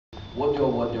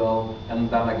Wodjo, and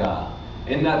Danaga.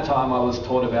 In that time I was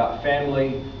taught about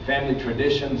family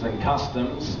traditions and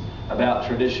customs, about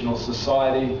traditional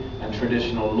society and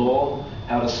traditional law,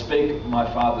 how to speak my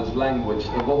father's language,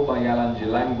 the Wokbayalanji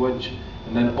language,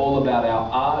 and then all about our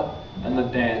art and the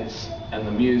dance and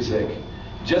the music.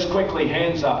 Just quickly,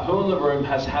 hands up. Who in the room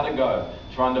has had a go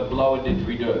trying to blow a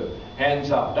didgeridoo? Hands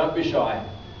up. Don't be shy.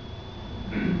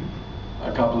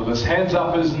 A couple of us. Hands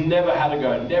up who's never had a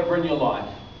go, never in your life.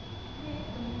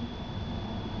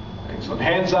 Excellent.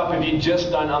 Hands up if you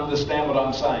just don't understand what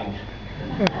I'm saying.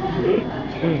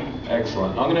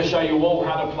 Excellent. I'm going to show you all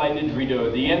how to play didgeridoo.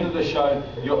 At the end of the show,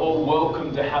 you're all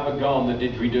welcome to have a go on the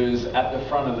didgeridoos at the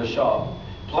front of the shop.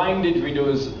 Playing didgeridoo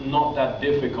is not that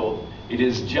difficult. It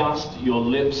is just your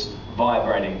lips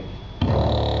vibrating.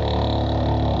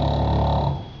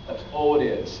 That's all it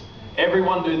is.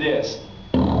 Everyone do this.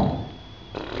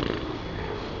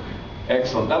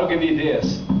 Excellent. That'll give you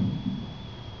this.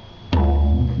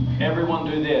 Everyone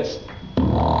do this.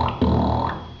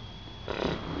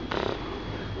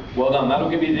 Well done. That'll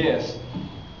give you this.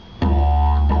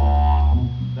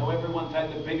 Now everyone take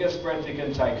the biggest breath you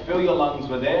can take. Fill your lungs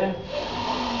with air.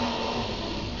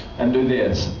 And do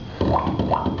this.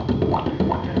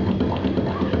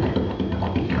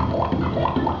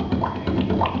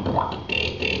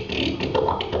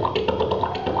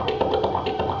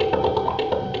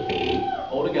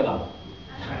 All together.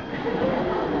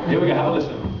 Here we go. Have a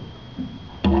listen.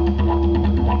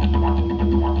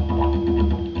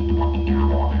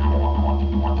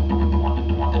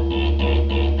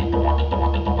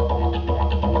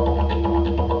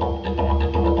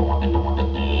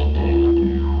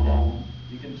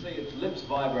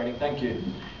 Vibrating, thank you.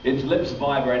 It's lips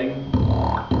vibrating.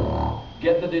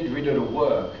 Get the didgeridoo to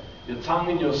work. Your tongue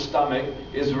in your stomach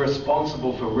is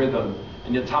responsible for rhythm,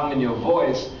 and your tongue in your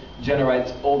voice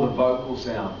generates all the vocal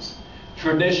sounds.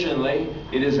 Traditionally,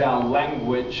 it is our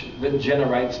language that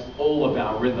generates all of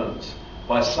our rhythms.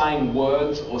 By saying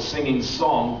words or singing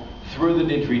song through the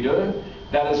didgeridoo,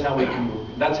 that's how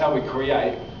we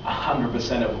create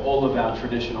 100% of all of our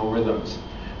traditional rhythms.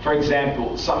 For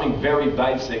example, something very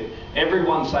basic.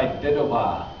 Everyone say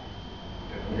didobar.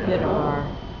 Didobar.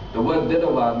 The word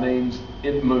didobar means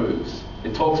it moves.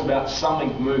 It talks about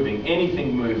something moving,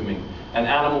 anything moving, an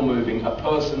animal moving, a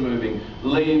person moving,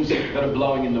 leaves that are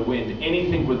blowing in the wind.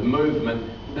 Anything with movement,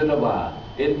 didobar.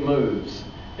 It moves.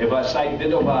 If I say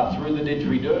didobar through the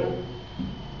didgeridoo,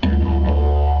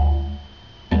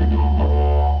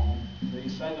 so you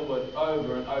say the word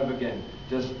over and over again.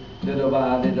 Just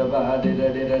didobar, didobar,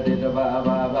 dida dida didobar,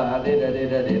 ba ba dida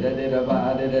dida dida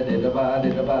didobar, dida didobar,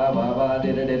 didobar, ba ba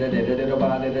dida dida dida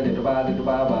didobar, dida didobar,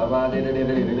 didobar, ba ba dida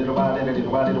dida dida didobar, dida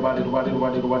didobar, didobar, didobar,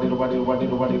 didobar, didobar, didobar, didobar,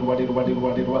 didobar, didobar, didobar,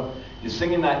 didobar, didobar. You're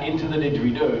singing that into the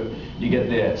didgeridoo, you get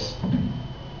this.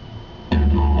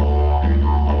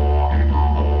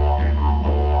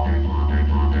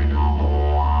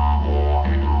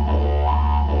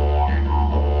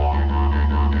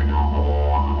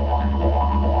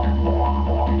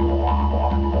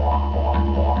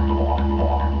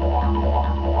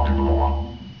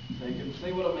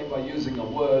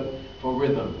 For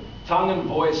rhythm. Tongue and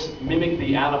voice mimic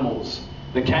the animals.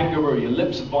 The kangaroo, your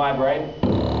lips vibrate,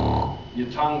 your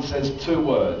tongue says two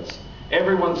words.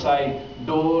 Everyone say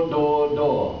door, door,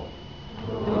 door.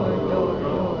 Door, door,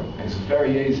 door. It's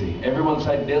very easy. Everyone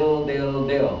say dill, dill,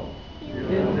 dill.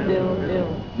 Dill, dill,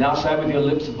 dill. Now say it with your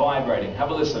lips vibrating. Have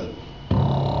a listen.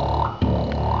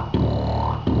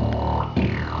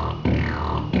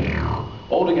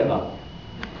 All together.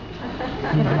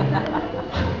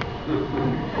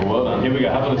 Well done. Here we go.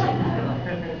 Have a listen.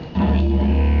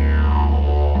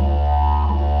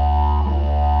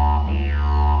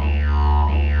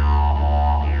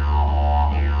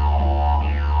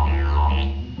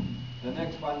 The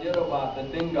next one, Yoruba, the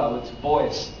dingo, its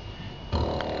voice.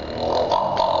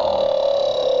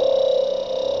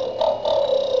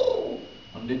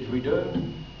 On didgeridoo.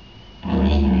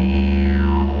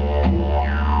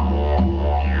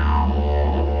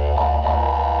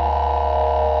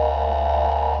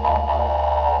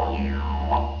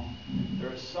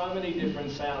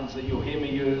 Sounds that you'll hear me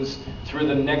use through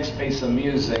the next piece of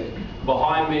music.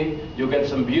 Behind me, you'll get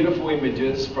some beautiful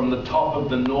images from the top of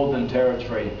the Northern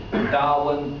Territory,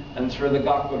 Darwin, and through the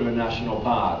Gakuru National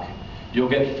Park. You'll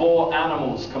get 4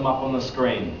 animals come up on the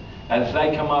screen. As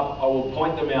they come up, I will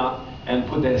point them out and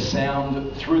put their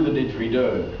sound through the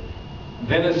didgeridoo.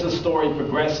 Then as the story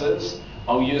progresses,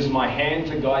 I'll use my hand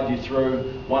to guide you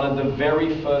through one of the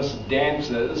very first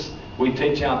dances we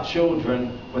teach our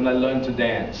children when they learn to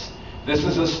dance. This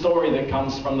is a story that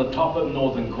comes from the top of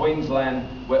northern Queensland,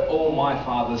 where all my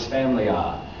father's family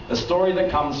are. A story that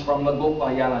comes from the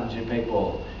Gokpa Yalanji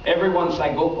people. Everyone say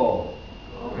Goko.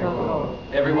 Go.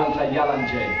 Everyone say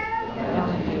Yalanje.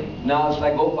 Yalanji. Now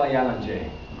say Gokpa Yalanje.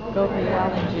 Go for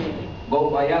Yalanji.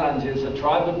 Gokpa Yalanje is a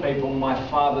tribe of people my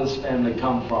father's family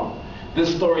come from.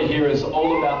 This story here is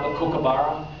all about the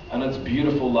kookaburra and its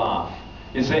beautiful laugh.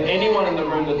 Is there anyone in the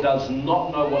room that does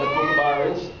not know what a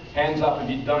kookaburra is? Hands up if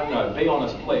you don't know. Be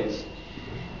honest, please.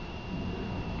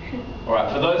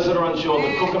 Alright, for those that are unsure,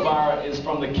 the kookaburra is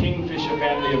from the kingfisher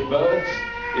family of birds.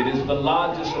 It is the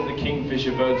largest of the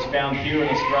kingfisher birds found here in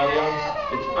Australia.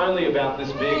 It's only about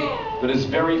this big, but is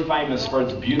very famous for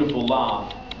its beautiful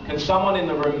laugh. Can someone in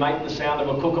the room make the sound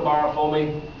of a kookaburra for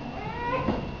me?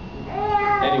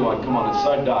 Anyone? Come on, it's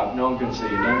so dark, no one can see you.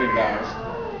 Don't be embarrassed.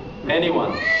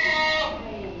 Anyone?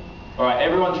 Alright,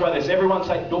 everyone try this. Everyone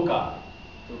say duka.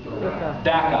 Duka.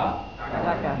 Daka.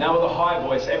 Daka. Now with a high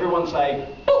voice, everyone say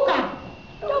Duka.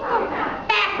 Duka.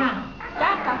 Daka.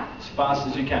 Daka. as fast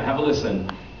as you can. Have a listen.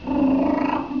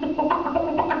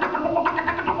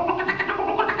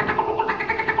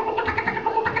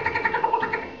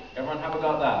 Everyone have a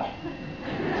go at that.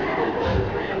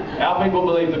 Our people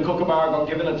believe the kookaburra got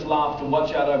given its laugh to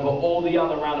watch out over all the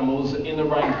other animals in the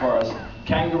rainforest.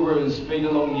 Kangaroos feed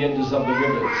along the edges of the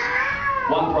rivers.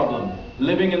 One problem,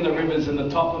 living in the rivers in the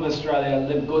top of Australia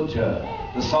live gudger,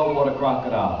 the saltwater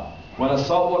crocodile. When a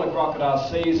saltwater crocodile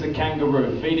sees a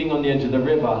kangaroo feeding on the edge of the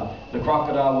river, the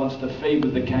crocodile wants to feed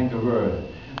with the kangaroo.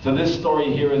 So this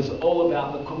story here is all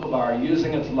about the kookaburra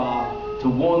using its laugh to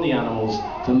warn the animals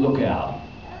to look out.